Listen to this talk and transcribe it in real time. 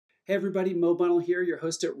Hey everybody, Mo Bunnell here, your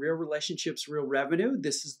host at Real Relationships, Real Revenue.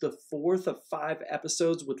 This is the fourth of 5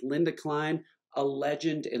 episodes with Linda Klein, a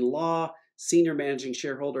legend in law, senior managing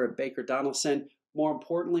shareholder at Baker Donelson. More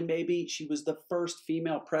importantly, maybe, she was the first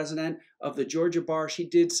female president of the Georgia Bar. She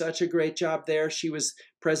did such a great job there. She was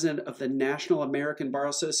president of the National American Bar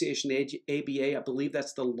Association, ABA. I believe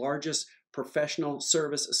that's the largest professional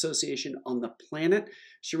service association on the planet.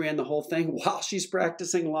 She ran the whole thing while she's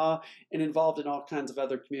practicing law and involved in all kinds of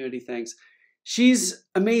other community things. She's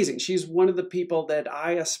amazing. She's one of the people that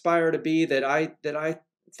I aspire to be, that I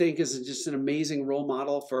think is just an amazing role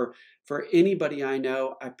model for anybody I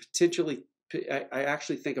know. I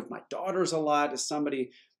actually think of my daughters a lot as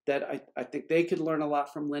somebody that I think they could learn a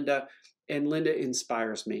lot from Linda, and Linda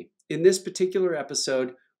inspires me. In this particular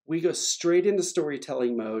episode, we go straight into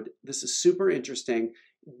storytelling mode. This is super interesting.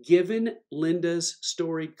 Given Linda's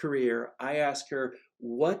storied career, I ask her,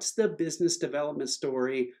 what's the business development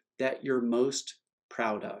story that you're most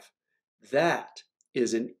proud of? That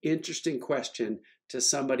is an interesting question to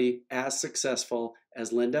somebody as successful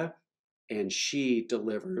as Linda, and she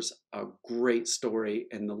delivers a great story,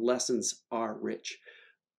 and the lessons are rich.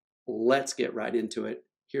 Let's get right into it.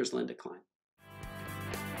 Here's Linda Klein.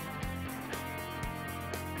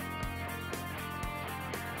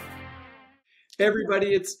 Hey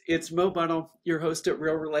everybody, it's Mo Bunnell, your host at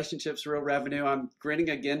Real Relationships, Real Revenue. I'm grinning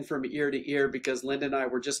again from ear to ear because Linda and I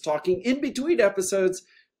were just talking in between episodes.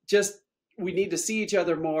 We need to see each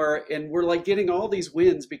other more, and we're like getting all these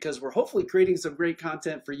wins because we're hopefully creating some great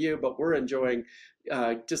content for you, but we're enjoying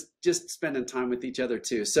just spending time with each other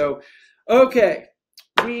too. So, okay,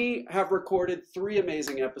 we have recorded 3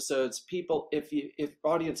 amazing episodes. People, if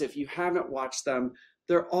you haven't watched them,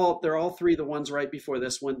 they're all 3 the ones right before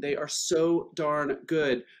this one. They are so darn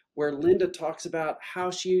good, where Linda talks about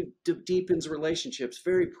how she deepens relationships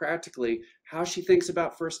very practically, how she thinks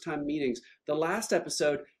about first-time meetings. The last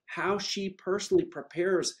episode, how she personally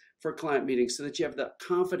prepares for client meetings so that you have the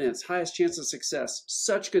confidence, highest chance of success.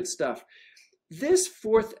 Such good stuff. This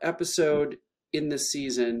 4th episode in this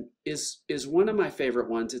season is one of my favorite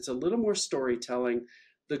ones. It's a little more storytelling.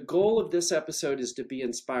 The goal of this episode is to be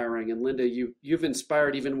inspiring. And Linda, you've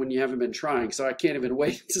inspired even when you haven't been trying. So I can't even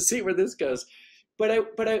wait to see where this goes. But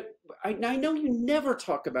I know you never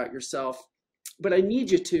talk about yourself, but I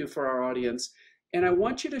need you to for our audience. And I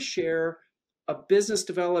want you to share a business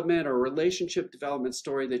development or relationship development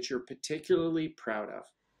story that you're particularly proud of.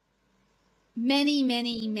 Many,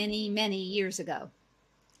 many, many, many years ago,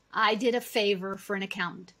 I did a favor for an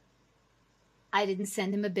accountant. I didn't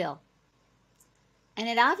send him a bill. And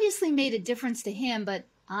it obviously made a difference to him, but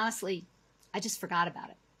honestly, I just forgot about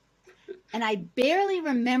it. And I barely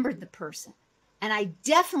remembered the person. And I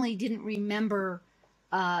definitely didn't remember,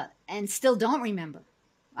 and still don't remember.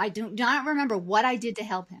 I do not remember what I did to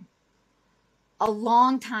help him. A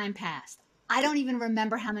long time passed. I don't even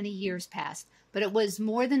remember how many years passed, but it was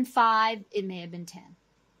more than 5. It may have been 10.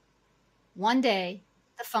 One day,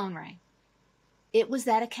 the phone rang. It was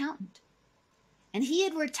that accountant. And he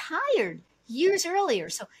had retired years earlier,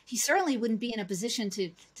 so he certainly wouldn't be in a position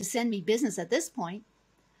to send me business at this point.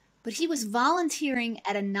 But he was volunteering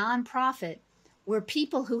at a nonprofit where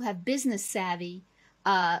people who have business savvy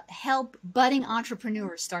help budding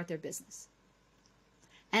entrepreneurs start their business.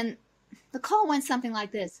 And the call went something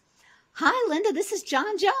like this. Hi, Linda, this is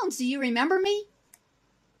John Jones. Do you remember me?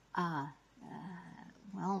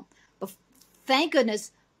 Well, thank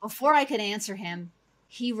goodness, before I could answer him,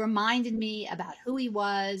 he reminded me about who he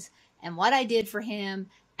was and what I did for him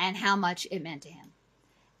and how much it meant to him.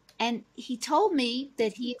 And he told me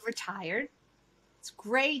that he had retired. It's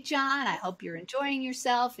great, John. I hope you're enjoying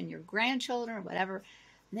yourself and your grandchildren or whatever.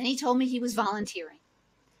 And then he told me he was volunteering.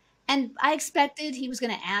 And I expected he was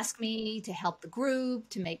going to ask me to help the group,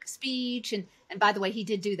 to make a speech. And by the way, he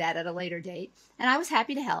did do that at a later date. And I was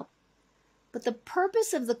happy to help. But the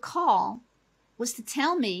purpose of the call was to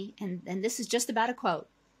tell me, and this is just about a quote,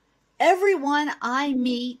 everyone I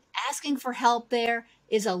meet asking for help there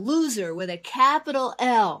is a loser with a capital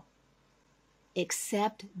L,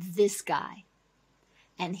 except this guy.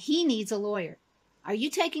 And he needs a lawyer. Are you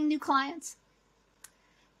taking new clients?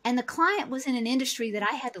 And the client was in an industry that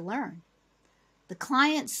I had to learn. The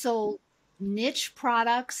client sold niche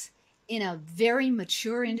products in a very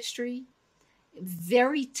mature industry,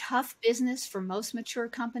 very tough business for most mature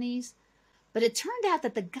companies. But it turned out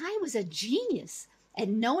that the guy was a genius at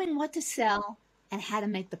knowing what to sell and how to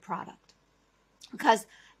make the product. Because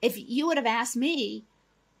if you would have asked me,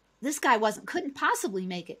 this guy couldn't possibly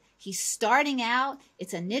make it. He's starting out.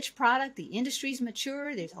 It's a niche product. The industry's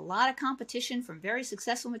mature. There's a lot of competition from very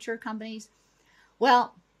successful mature companies.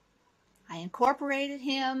 Well, I incorporated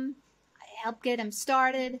him. I helped get him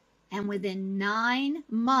started. And within 9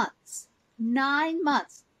 months, 9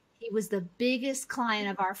 months, he was the biggest client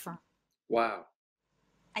of our firm. Wow.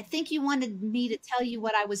 I think you wanted me to tell you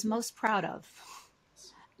what I was most proud of.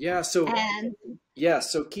 Yeah. So And yeah.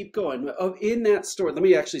 So keep going. In that story, let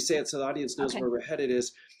me actually say it so the audience knows okay, where we're headed.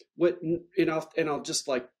 Is what, and I'll just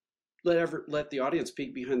like let the audience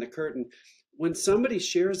peek behind the curtain. When somebody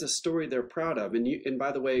shares a story they're proud of, and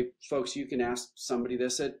by the way, folks, you can ask somebody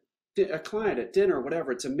this at a client at dinner,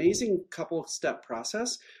 whatever. It's an amazing couple step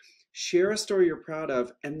process. Share a story you're proud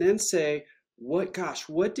of, and then say, what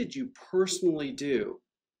did you personally do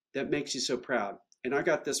that makes you so proud? And I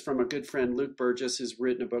got this from a good friend, Luke Burgess, who's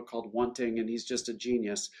written a book called Wanting, and he's just a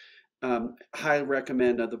genius. Highly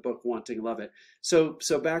recommend the book Wanting, love it. So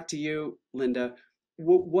back to you, Linda.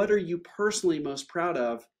 What are you personally most proud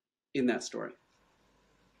of in that story?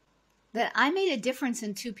 that I made a difference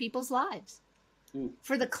in two people's lives. Mm.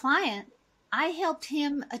 For the client, I helped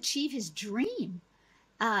him achieve his dream.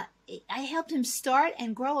 Uh, I helped him start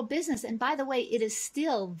and grow a business. And by the way, it is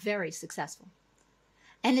still very successful.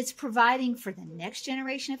 And it's providing for the next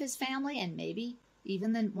generation of his family and maybe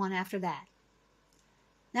even the one after that.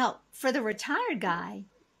 Now, for the retired guy,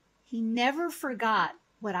 he never forgot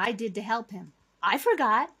what I did to help him. I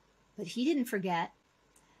forgot, but he didn't forget.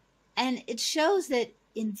 And it shows that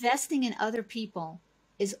investing in other people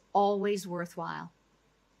is always worthwhile.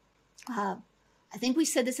 Uh, I think we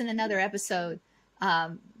said this in another episode,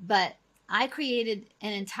 but I created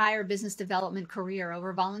an entire business development career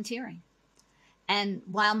over volunteering. And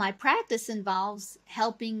while my practice involves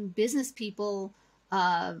helping business people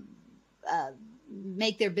uh, uh,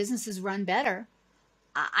 make their businesses run better,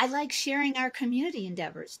 I like sharing our community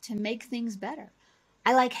endeavors to make things better.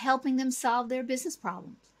 I like helping them solve their business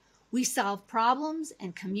problems. We solve problems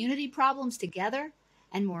and community problems together.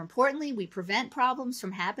 And more importantly, we prevent problems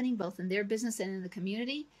from happening both in their business and in the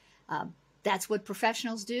community. That's what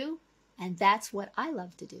professionals do. And that's what I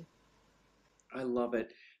love to do. I love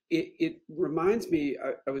it. It reminds me,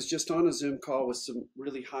 I was just on a Zoom call with some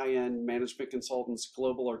really high-end management consultants,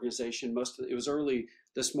 global organization. It was early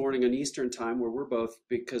this morning on Eastern time where we're both,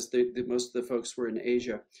 because most of the folks were in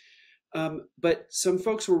Asia. But some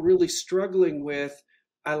folks were really struggling with,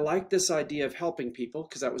 I like this idea of helping people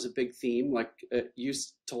because that was a big theme. Like you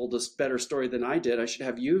told us better story than I did. I should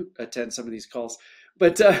have you attend some of these calls.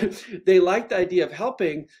 But they liked the idea of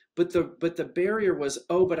helping, but the barrier was,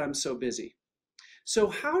 oh, but I'm so busy. So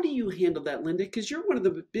how do you handle that, Linda? Because you're one of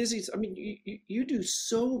the busiest. I mean, you do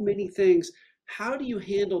so many things. How do you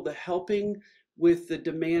handle the helping with the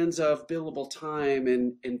demands of billable time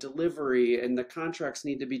and delivery, and the contracts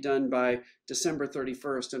need to be done by December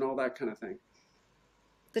 31st and all that kind of thing?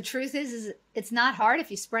 The truth is it's not hard if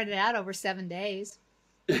you spread it out over 7 days.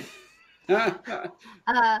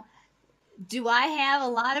 Uh, do I have a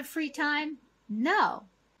lot of free time? No.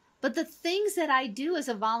 But the things that I do as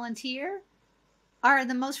a volunteer are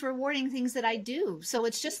the most rewarding things that I do. So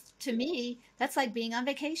it's just, to me, that's like being on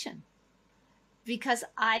vacation because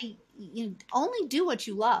only do what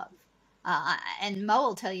you love. And Mo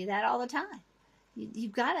will tell you that all the time.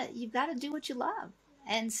 You've got to do what you love.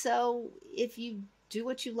 And so if you do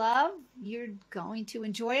what you love, you're going to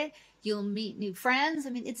enjoy it. You'll meet new friends. I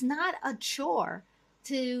mean, it's not a chore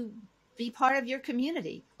to be part of your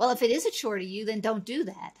community. Well, if it is a chore to you, then don't do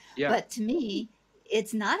that. Yeah. But to me,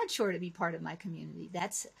 it's not a chore to be part of my community.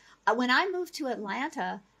 That's when I moved to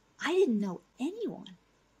Atlanta, I didn't know anyone.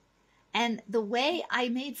 And the way I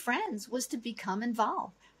made friends was to become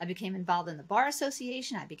involved. I became involved in the bar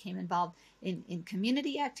association. I became involved in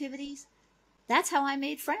community activities. That's how I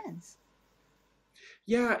made friends.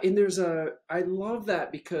 Yeah, and I love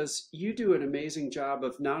that because you do an amazing job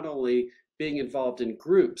of not only being involved in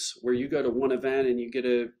groups where you go to one event and you get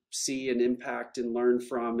to see and impact and learn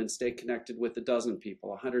from and stay connected with a dozen people,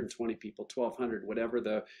 120 people, 1,200, whatever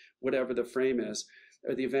the frame is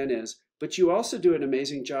or the event is. But you also do an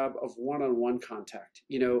amazing job of one-on-one contact.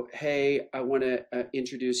 Hey, I want to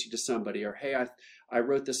introduce you to somebody, or hey, I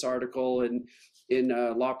wrote this article and in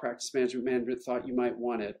law practice management thought you might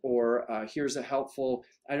want it, or here's a helpful,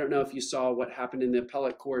 I don't know if you saw what happened in the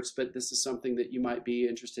appellate courts, but this is something that you might be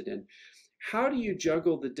interested in. How do you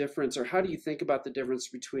juggle the difference, or how do you think about the difference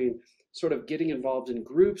between sort of getting involved in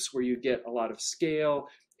groups where you get a lot of scale,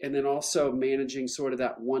 and then also managing sort of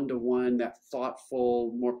that one-to-one, that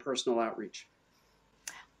thoughtful, more personal outreach?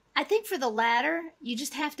 I think for the latter, you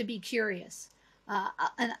just have to be curious.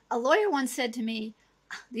 A lawyer once said to me,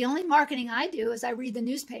 the only marketing I do is I read the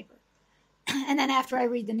newspaper. And then after I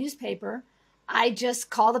read the newspaper, I just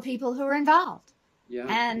call the people who are involved. Yeah.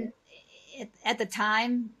 And at the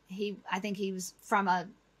time, I think he was from a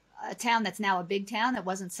town that's now a big town that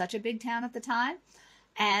wasn't such a big town at the time.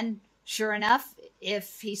 And sure enough,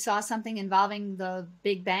 if he saw something involving the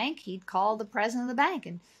big bank, he'd call the president of the bank,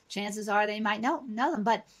 and chances are they might know them.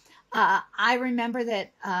 But I remember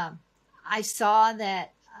that I saw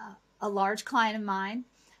that a large client of mine,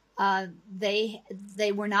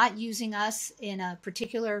 they were not using us in a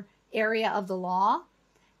particular area of the law,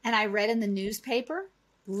 and I read in the newspaper,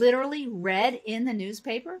 literally read in the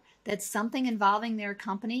newspaper, that something involving their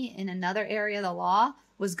company in another area of the law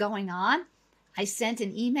was going on. I sent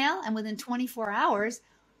an email, and within 24 hours,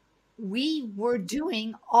 we were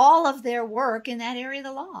doing all of their work in that area of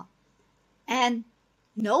the law. And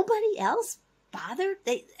nobody else bothered.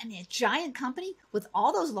 I mean, a giant company with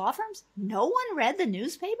all those law firms, no one read the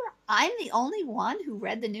newspaper? I'm the only one who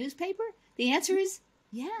read the newspaper? The answer is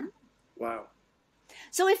yeah. Wow.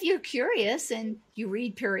 So if you're curious and you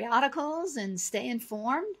read periodicals and stay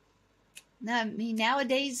informed, I mean,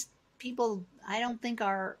 nowadays people, I don't think,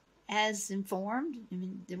 are as informed. I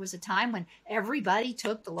mean, there was a time when everybody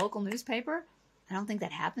took the local newspaper. I don't think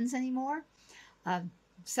that happens anymore.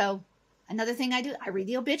 So another thing I do, I read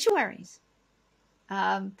the obituaries.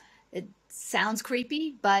 It sounds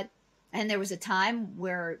creepy, and there was a time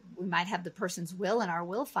where we might have the person's will in our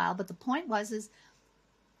will file, but the point is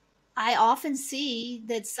I often see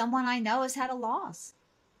that someone I know has had a loss,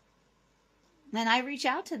 and I reach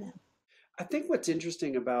out to them. I think what's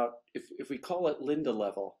interesting about, if we call it Linda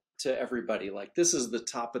level to everybody, like this is the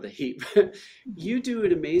top of the heap, you do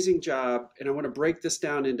an amazing job. And I want to break this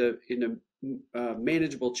down into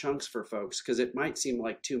manageable chunks for folks, because it might seem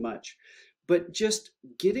like too much. But just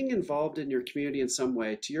getting involved in your community in some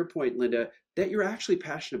way, to your point, Linda, that you're actually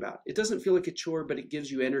passionate about. It doesn't feel like a chore, but it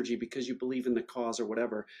gives you energy because you believe in the cause or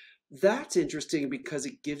whatever. That's interesting because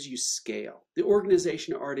it gives you scale. The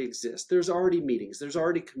organization already exists. There's already meetings. There's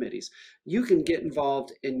already committees. You can get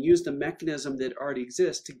involved and use the mechanism that already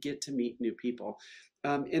exists to get to meet new people.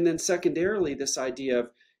 And then secondarily, this idea of,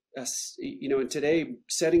 and today,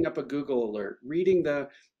 setting up a Google alert, reading the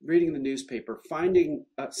newspaper, finding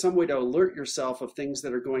some way to alert yourself of things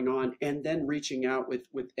that are going on, and then reaching out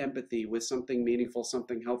with empathy, with something meaningful,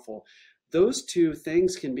 something helpful. Those two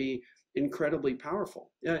things can be incredibly powerful.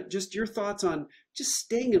 Just your thoughts on just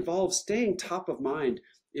staying involved, staying top of mind,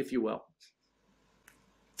 if you will.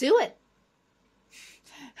 Do it.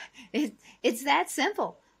 It's that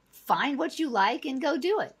simple. Find what you like and go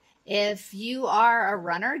do it. If you are a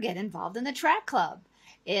runner, get involved in the track club.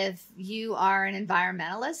 If you are an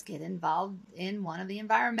environmentalist, get involved in one of the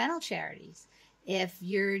environmental charities. If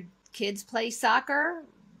your kids play soccer,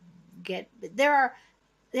 there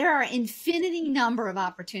are infinity number of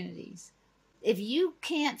opportunities. If you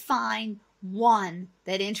can't find one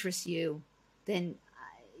that interests you, then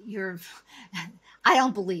I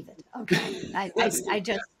don't believe it. Okay.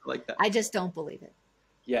 I just don't believe it.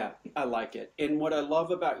 Yeah, I like it. And what I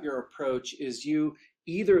love about your approach is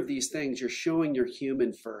either of these things, you're showing you're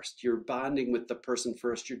human first. You're bonding with the person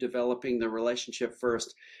first. You're developing the relationship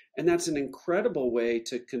first. And that's an incredible way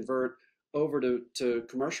to convert over to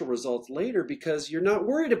commercial results later, because you're not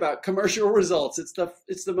worried about commercial results. It's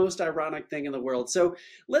the most ironic thing in the world. So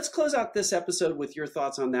let's close out this episode with your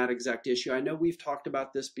thoughts on that exact issue. I know we've talked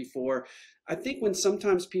about this before. I think when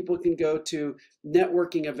sometimes people can go to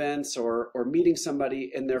networking events or meeting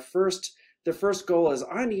somebody, and their first goal is,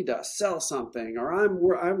 I need to sell something, or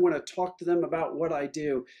I want to talk to them about what I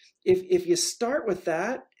do. If you start with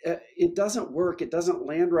that, it doesn't work. It doesn't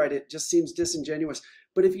land right. It just seems disingenuous.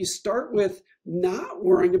 But if you start with not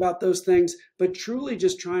worrying about those things, but truly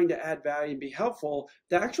just trying to add value and be helpful,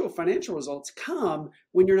 the actual financial results come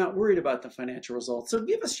when you're not worried about the financial results. So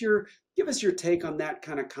give us your take on that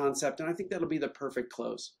kind of concept, and I think that'll be the perfect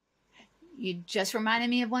close. You just reminded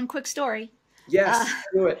me of one quick story. Yes,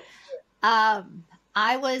 do it.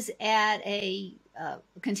 I was at a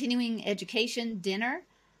continuing education dinner.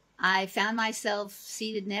 I found myself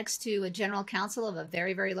seated next to a general counsel of a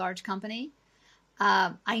very, very large company.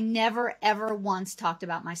 I never, ever once talked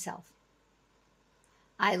about myself.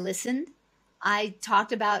 I listened. I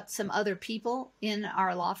talked about some other people in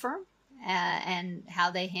our law firm and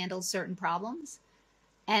how they handled certain problems.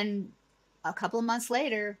 And a couple of months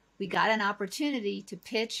later, we got an opportunity to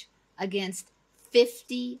pitch against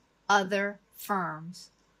 50 other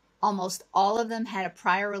firms. Almost all of them had a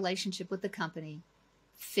prior relationship with the company.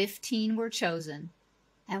 15 were chosen,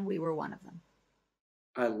 and we were one of them.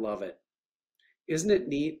 I love it. Isn't it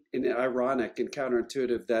neat and ironic and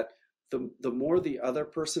counterintuitive that the more the other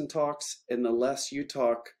person talks and the less you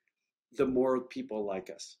talk, the more people like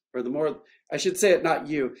us, or the more, I should say it, not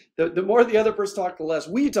you, the more the other person talk, the less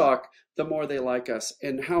we talk, the more they like us.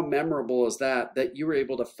 And how memorable is that, that you were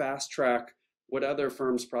able to fast track what other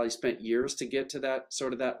firms probably spent years to get to that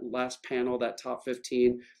sort of that last panel, that top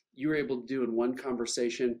 15, you were able to do in one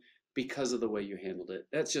conversation because of the way you handled it.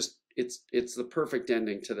 That's just, it's the perfect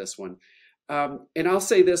ending to this one. And I'll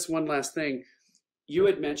say this one last thing. You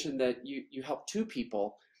had mentioned that you helped two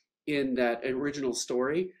people in that original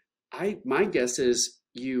story. My guess is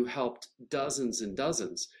you helped dozens and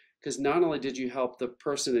dozens, because not only did you help the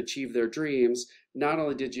person achieve their dreams, not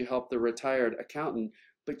only did you help the retired accountant,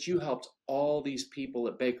 but you helped all these people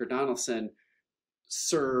at Baker Donelson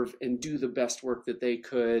serve and do the best work that they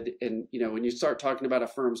could. And when you start talking about a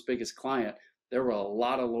firm's biggest client, there were a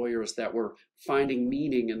lot of lawyers that were finding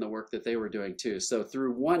meaning in the work that they were doing too. So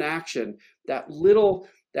through one action, that little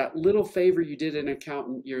favor you did an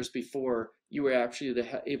accountant years before, you were actually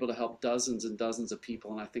able to help dozens and dozens of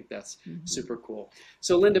people. And I think that's super cool.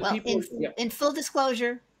 So Linda, well, in full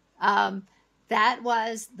disclosure, that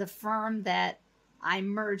was the firm that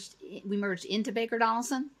we merged into Baker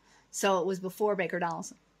Donelson. So it was before Baker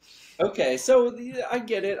Donelson. Okay. So I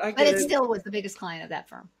get it. But it still was the biggest client of that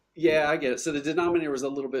firm. Yeah, I get it. So the denominator was a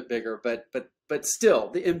little bit bigger, but still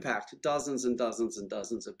the impact, dozens and dozens and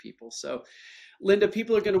dozens of people. So Linda,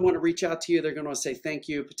 people are going to want to reach out to you. They're going to want to say thank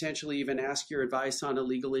you, potentially even ask your advice on a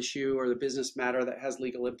legal issue or the business matter that has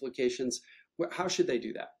legal implications. How should they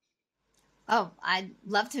do that? Oh, I'd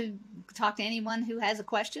love to talk to anyone who has a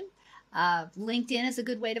question. LinkedIn is a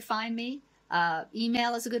good way to find me.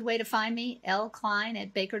 Email is a good way to find me,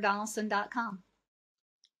 lklein@bakerdonelson.com.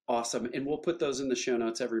 Awesome. And we'll put those in the show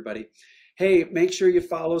notes, everybody. Hey, make sure you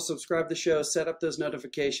follow, subscribe to the show, set up those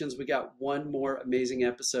notifications. We got one more amazing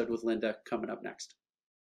episode with Linda coming up next.